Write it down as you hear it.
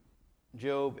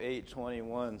Job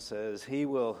 8:21 says, "He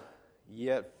will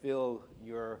yet fill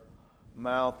your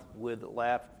mouth with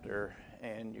laughter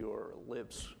and your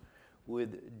lips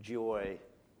with joy."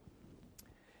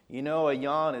 You know, a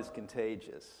yawn is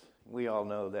contagious. We all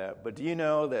know that. But do you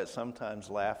know that sometimes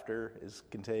laughter is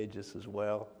contagious as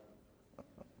well?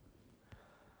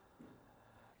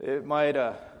 It might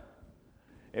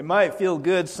feel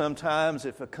good sometimes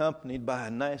if accompanied by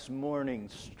a nice morning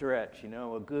stretch,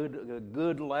 a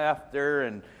good laughter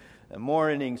and a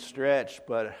morning stretch.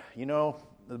 But,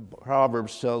 the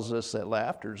Proverbs tells us that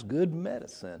laughter is good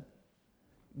medicine.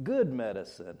 Good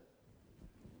medicine.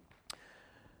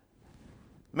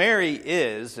 Mary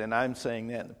is, and I'm saying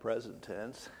that in the present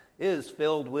tense, is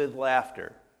filled with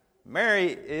laughter.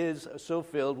 Mary is so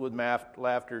filled with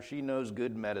laughter, she knows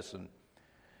good medicine.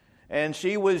 And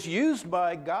she was used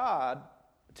by God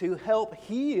to help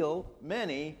heal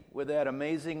many with that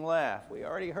amazing laugh. We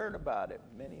already heard about it.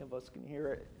 Many of us can hear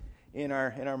it in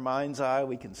our mind's eye.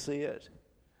 We can see it.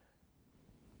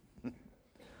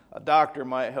 A doctor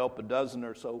might help a dozen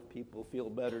or so people feel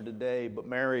better today, but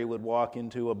Mary would walk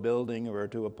into a building or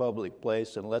to a public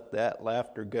place and let that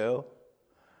laughter go.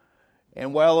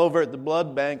 And while over at the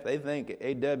blood bank, they think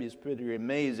A.W. is pretty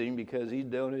amazing because he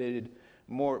donated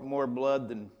more blood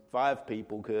than 5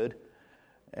 people could.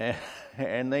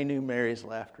 And they knew Mary's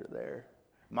laughter there.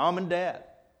 Mom and Dad.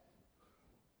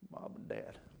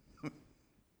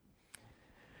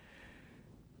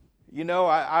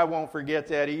 I won't forget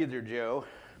that either, Joe.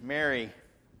 Mary,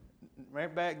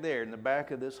 right back there in the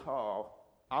back of this hall,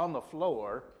 on the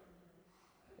floor.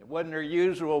 It wasn't her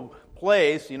usual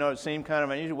place. It seemed kind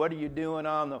of unusual. What are you doing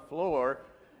on the floor?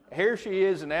 Here she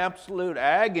is in absolute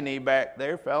agony back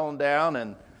there, falling down,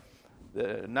 and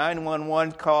the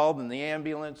 911 called, and the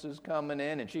ambulance is coming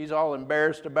in, and she's all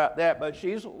embarrassed about that, but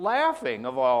she's laughing,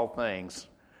 of all things.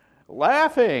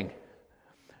 Laughing.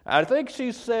 I think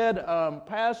she said,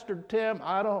 Pastor Tim,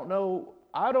 I don't know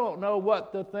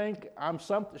what to think.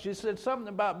 She said something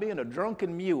about being a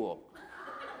drunken mule.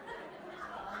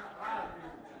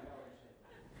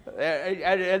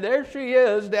 And there she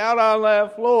is down on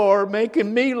that floor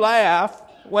making me laugh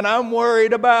when I'm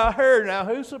worried about her. Now,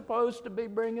 who's supposed to be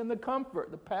bringing the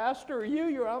comfort? The pastor or you?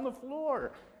 You're on the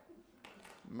floor.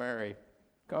 Mary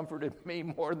comforted me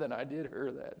more than I did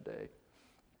her that day.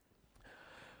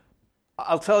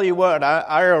 I'll tell you what,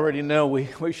 I already know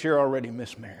we sure already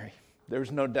miss Mary.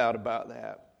 There's no doubt about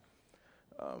that.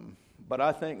 But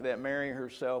I think that Mary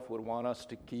herself would want us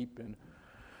to keep in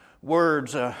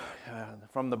words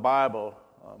from the Bible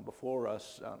before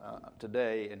us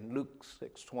today in Luke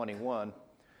 6:21.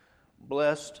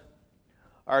 Blessed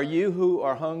are you who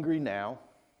are hungry now,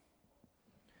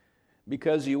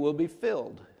 because you will be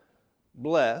filled.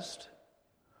 Blessed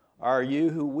are you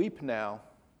who weep now,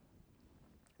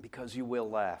 because you will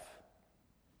laugh.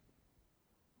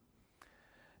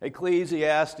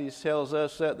 Ecclesiastes tells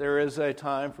us that there is a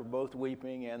time for both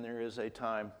weeping and there is a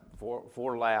time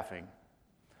for laughing.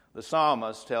 The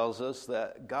psalmist tells us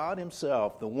that God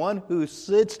himself, the one who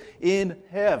sits in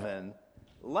heaven,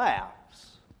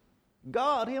 laughs.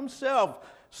 God himself,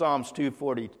 Psalms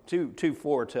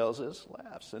 2:4 tells us,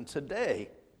 laughs. And today,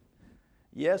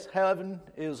 yes, heaven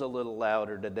is a little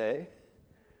louder today,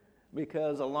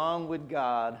 because along with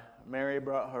God, Mary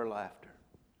brought her laughter.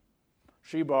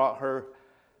 She brought her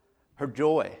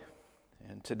joy.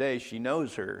 And today she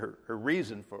knows her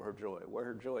reason for her joy, where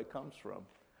her joy comes from.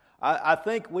 I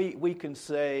think we can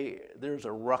say there's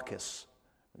a ruckus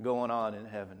going on in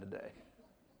heaven today.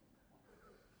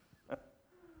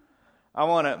 I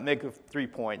want to make 3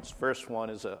 points. First one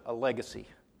is a legacy.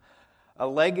 A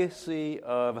legacy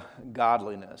of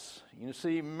godliness. You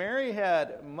see, Mary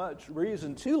had much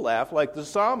reason to laugh. Like the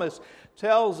psalmist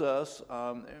tells us,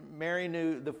 Mary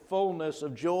knew the fullness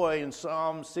of joy in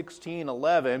Psalm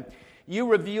 16:11. You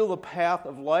reveal the path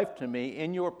of life to me.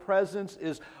 In your presence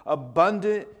is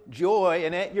abundant joy,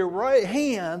 and at your right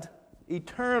hand,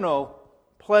 eternal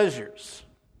pleasures.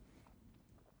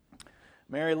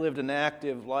 Mary lived an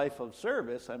active life of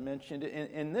service, I mentioned,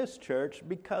 in this church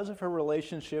because of her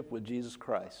relationship with Jesus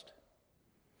Christ.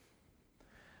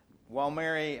 While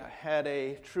Mary had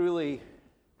a truly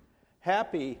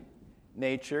happy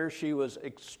nature, she was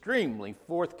extremely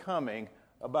forthcoming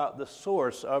about the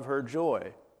source of her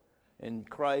joy in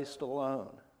Christ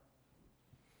alone.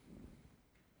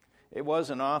 It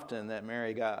wasn't often that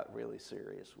Mary got really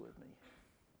serious with me.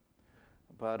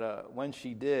 But when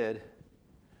she did,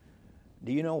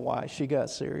 do you know why she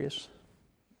got serious?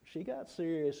 She got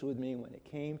serious with me when it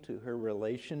came to her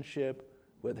relationship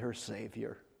with her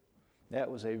Savior. That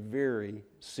was a very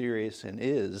serious and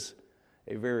is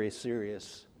a very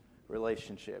serious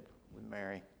relationship with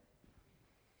Mary.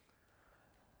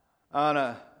 On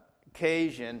an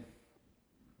occasion,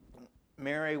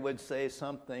 Mary would say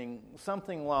something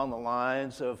along the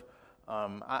lines of,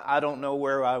 I don't know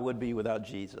where I would be without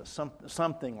Jesus,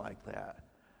 something like that.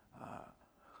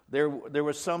 There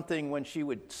was something when she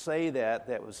would say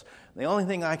that was, the only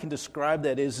thing I can describe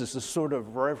that is this sort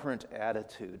of reverent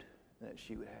attitude that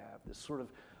she would have, this sort of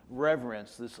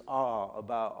reverence, this awe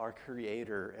about our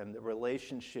Creator and the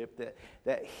relationship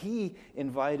that He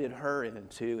invited her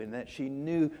into, and that she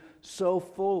knew so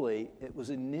fully it was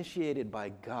initiated by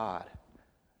God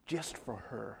just for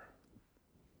her.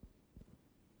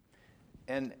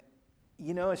 And,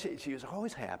 she was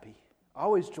always happy,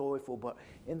 always joyful, but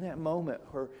in that moment,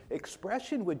 her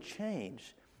expression would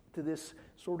change to this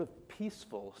sort of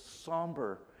peaceful,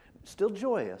 somber, still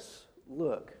joyous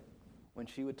look when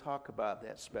she would talk about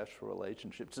that special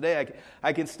relationship. Today,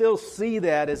 I can still see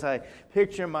that as I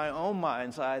picture in my own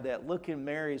mind's eye, that look in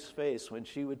Mary's face when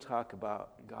she would talk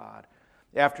about God.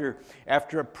 After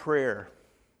a prayer,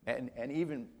 and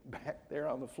even back there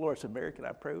on the floor, said, Mary, can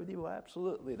I pray with you? Well,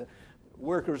 absolutely. The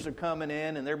workers are coming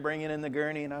in, and they're bringing in the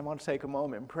gurney, and I want to take a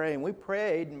moment and pray. And we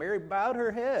prayed, and Mary bowed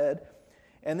her head,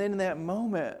 and then in that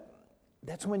moment,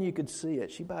 that's when you could see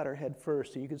it. She bowed her head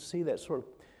first, and you could see that sort of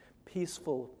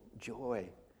peaceful joy.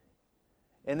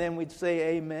 And then we'd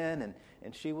say amen,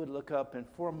 and she would look up, and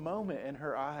for a moment in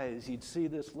her eyes, you'd see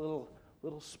this little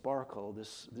sparkle,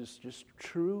 this just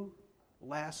true,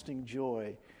 lasting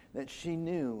joy that she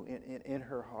knew in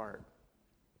her heart.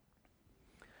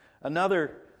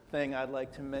 Another thing I'd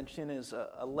like to mention is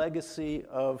a legacy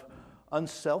of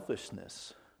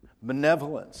unselfishness,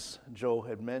 benevolence, Joel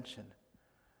had mentioned.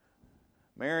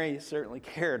 Mary certainly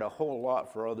cared a whole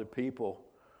lot for other people.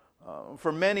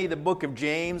 For many, the book of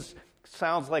James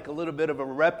sounds like a little bit of a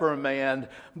reprimand,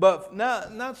 but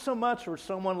not so much for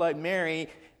someone like Mary.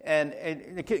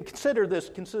 And consider this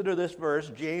verse,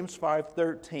 James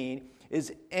 5:13.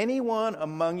 Is anyone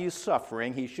among you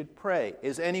suffering? He should pray.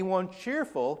 Is anyone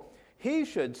cheerful? He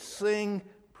should sing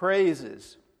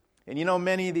praises. And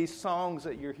many of these songs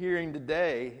that you're hearing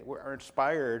today are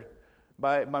inspired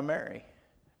by Mary,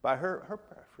 by her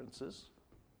preferences.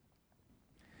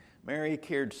 Mary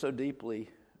cared so deeply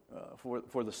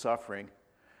for the suffering.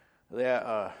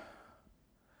 That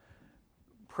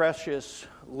precious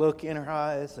look in her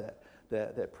eyes,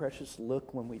 that precious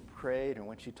look when we prayed and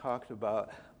when she talked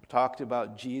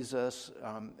about Jesus,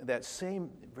 that same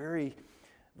very,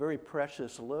 very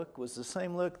precious look was the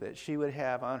same look that she would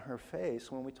have on her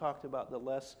face when we talked about the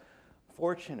less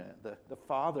fortunate, the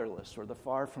fatherless, or the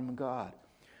far from God.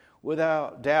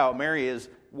 Without doubt, Mary is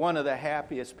one of the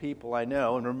happiest people I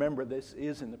know. And remember, this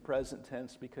is in the present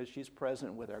tense because she's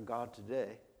present with our God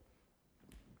today.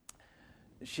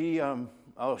 She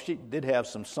did have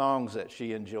some songs that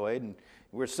she enjoyed, and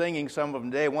we're singing some of them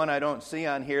today. One I don't see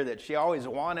on here that she always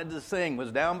wanted to sing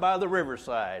was Down by the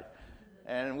Riverside.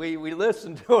 And we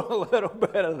listened to a little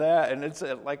bit of that, and it's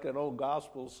like an old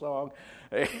gospel song.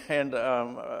 And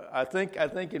I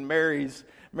think in Mary's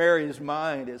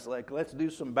mind is like, let's do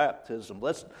some baptism.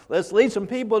 Let's lead some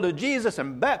people to Jesus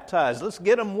and baptize. Let's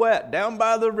get them wet down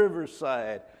by the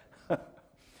riverside.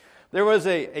 There was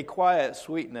a quiet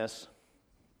sweetness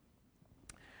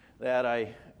that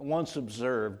I once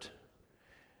observed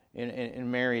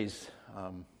in Mary's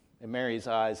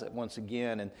eyes once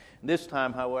again, and this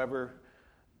time, however,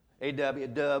 A.W.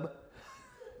 Dub,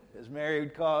 as Mary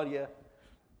would call you,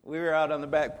 we were out on the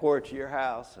back porch of your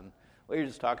house, and we were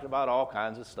just talking about all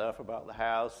kinds of stuff about the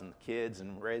house and the kids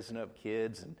and raising up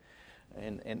kids,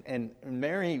 and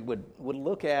Mary would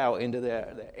look out into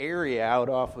the area out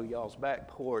off of y'all's back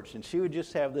porch, and she would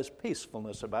just have this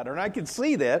peacefulness about her, and I could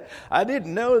see that. I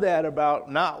didn't know that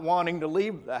about not wanting to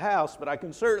leave the house, but I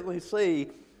can certainly see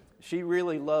she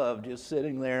really loved just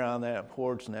sitting there on that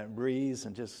porch and that breeze,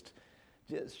 and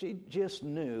she just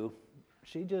knew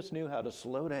how to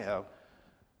slow down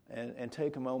and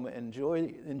take a moment and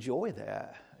enjoy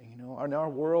that. In our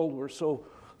world, we're so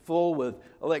full with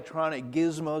electronic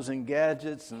gizmos and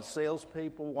gadgets and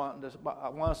salespeople want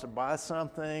us to buy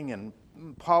something, and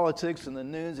politics and the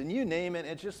news, and you name it.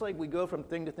 It's just like we go from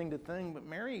thing to thing to thing. But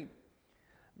Mary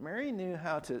knew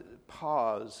how to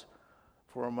pause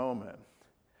for a moment.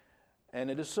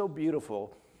 And it is so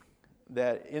beautiful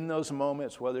that in those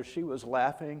moments, whether she was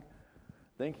laughing,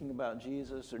 thinking about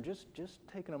Jesus, or just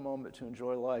taking a moment to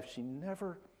enjoy life, she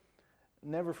never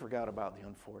forgot about the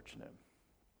unfortunate.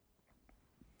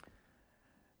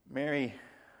 Mary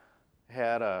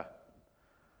had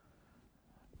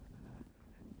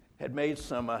made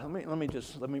some.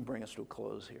 Let me bring us to a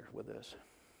close here with this.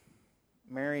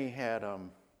 Mary had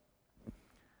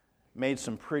made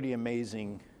some pretty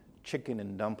amazing chicken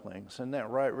and dumplings. Isn't that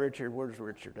right, Richard? Where's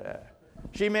Richard at?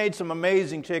 She made some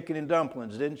amazing chicken and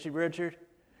dumplings, didn't she, Richard?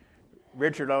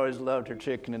 Richard always loved her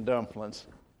chicken and dumplings.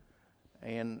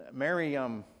 And Mary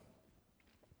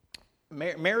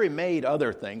made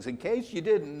other things. In case you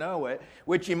didn't know it,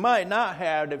 which you might not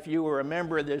have if you were a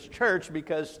member of this church,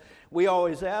 because we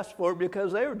always asked for it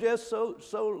because they were just so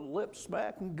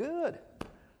lip-smacking good.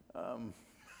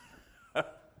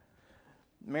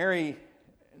 Mary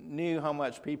knew how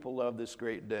much people love this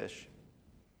great dish,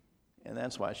 and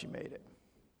that's why she made it.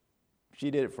 She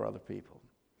did it for other people.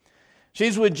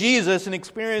 She's with Jesus and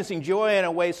experiencing joy in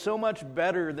a way so much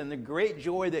better than the great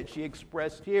joy that she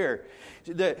expressed here.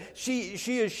 She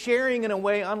is sharing in a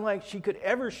way unlike she could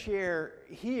ever share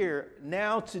here,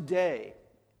 now, today.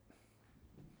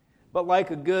 But like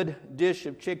a good dish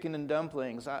of chicken and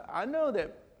dumplings, I know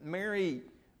that Mary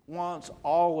wants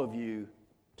all of you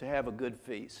to have a good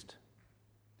feast.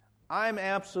 I'm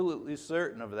absolutely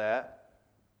certain of that.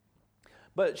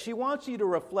 But she wants you to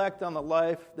reflect on the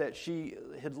life that she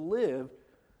had lived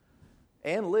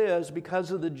and lives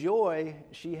because of the joy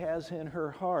she has in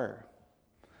her heart.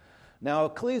 Now,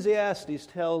 Ecclesiastes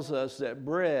tells us that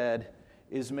bread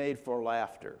is made for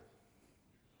laughter.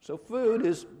 So food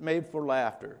is made for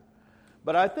laughter.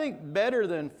 But I think better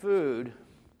than food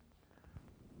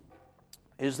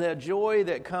is that joy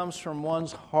that comes from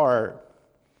one's heart.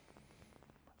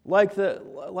 Like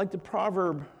the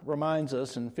proverb reminds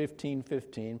us in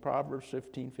Proverbs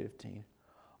 15:15,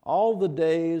 all the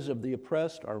days of the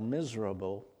oppressed are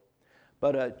miserable,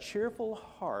 but a cheerful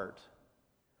heart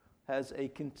has a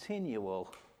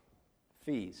continual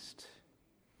feast.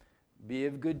 Be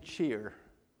of good cheer,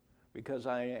 because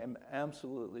I am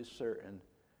absolutely certain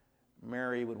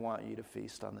Mary would want you to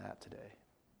feast on that today.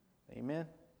 Amen?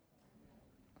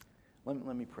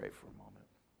 Let me pray for a moment.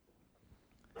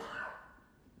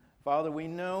 Father, we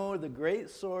know the great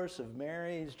source of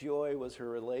Mary's joy was her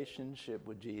relationship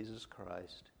with Jesus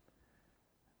Christ.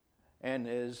 And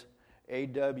as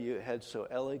A.W. had so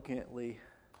elegantly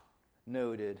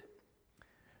noted,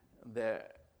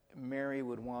 that Mary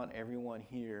would want everyone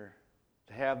here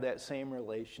to have that same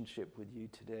relationship with you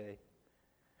today.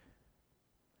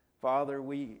 Father,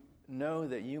 we know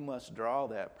that you must draw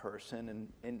that person,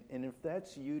 and if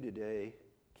that's you today,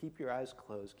 keep your eyes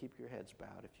closed, keep your heads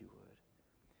bowed if you would.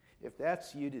 If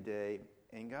that's you today,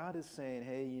 and God is saying,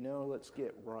 hey, let's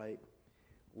get right.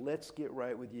 Let's get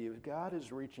right with you. If God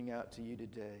is reaching out to you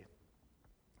today,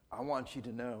 I want you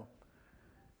to know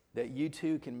that you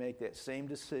too can make that same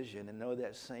decision and know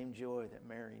that same joy that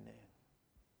Mary knew.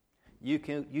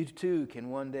 You too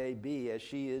can one day be as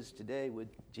she is today with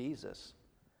Jesus.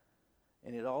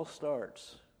 And it all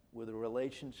starts with a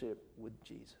relationship with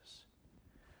Jesus.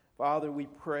 Father, we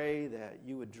pray that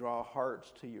you would draw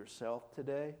hearts to yourself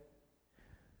today.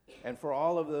 And for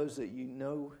all of those that you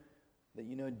know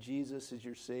Jesus is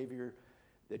your Savior,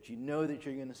 that you know that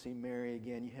you're going to see Mary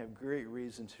again, you have great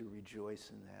reason to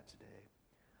rejoice in that today.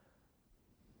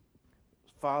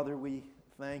 Father, we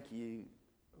thank you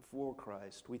for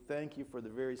Christ. We thank you for the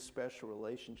very special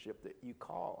relationship that you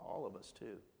call all of us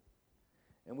to.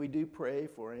 And we do pray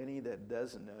for any that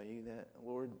doesn't know you, that,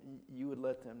 Lord, you would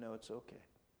let them know it's okay.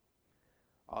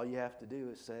 All you have to do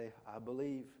is say, I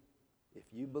believe. If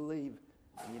you believe,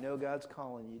 and you know God's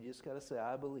calling you, just got to say,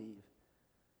 I believe,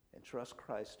 and trust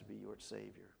Christ to be your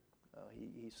Savior.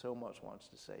 He so much wants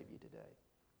to save you today.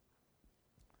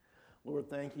 Lord,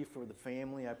 thank you for the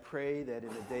family. I pray that in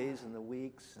the days and the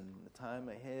weeks and the time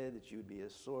ahead that you would be a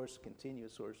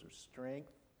continuous source of strength,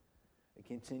 a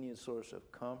continuous source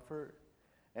of comfort,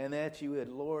 and that you would,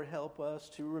 Lord, help us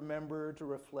to remember, to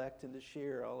reflect, and to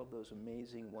share all of those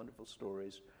amazing, wonderful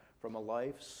stories from a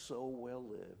life so well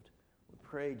lived. We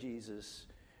pray, Jesus,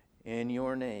 in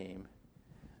your name.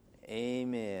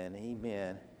 Amen.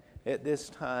 Amen. At this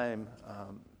time,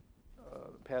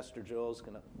 Pastor Joel is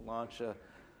going to launch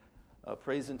a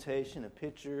presentation of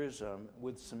pictures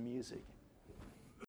with some music.